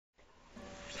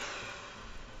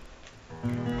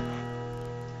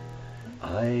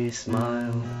I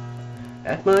smiled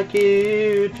at my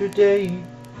kid today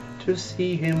to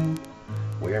see him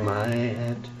wear my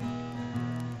hat.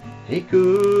 He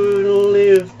couldn't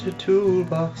lift a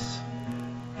toolbox,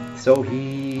 so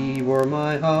he wore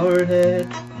my hard hat.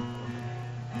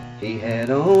 He had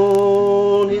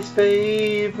on his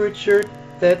favorite shirt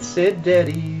that said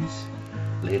Daddy's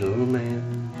little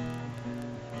man.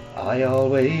 I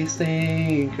always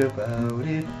think about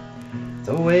it,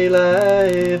 the way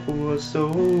life was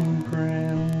so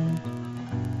grand.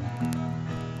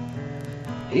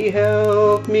 He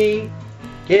helped me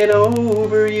get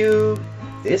over you,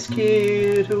 this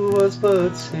kid who was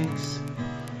but 6,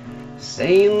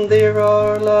 saying there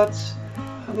are lots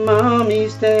of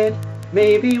mommies that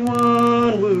maybe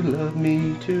one would love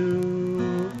me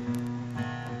too.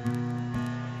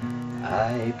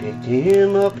 I picked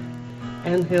him up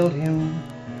and held him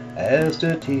as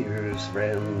the tears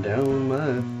ran down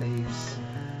my face,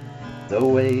 the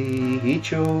way he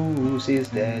chose his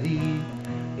daddy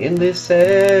in this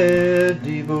sad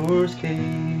divorce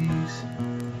case.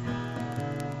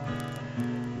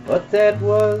 But that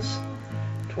was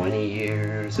 20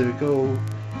 years ago.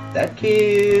 That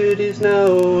kid is now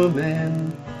a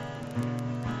man,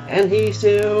 and he's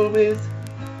still with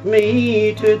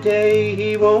me today.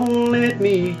 He won't let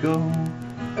me go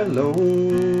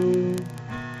alone.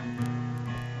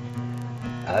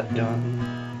 I've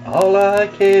done all I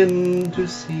can to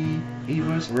see he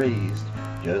was raised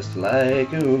just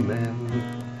like a man.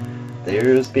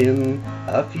 There's been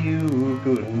a few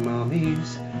good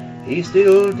mommies, he's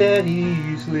still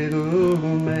Daddy's little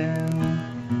man.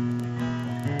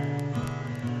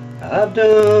 I've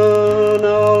done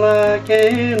all I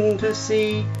can to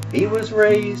see he was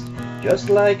raised just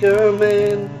like a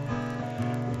man.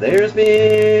 There's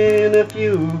been a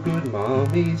few good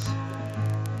mommies,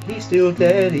 he's still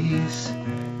Daddy's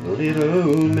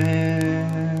little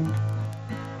man.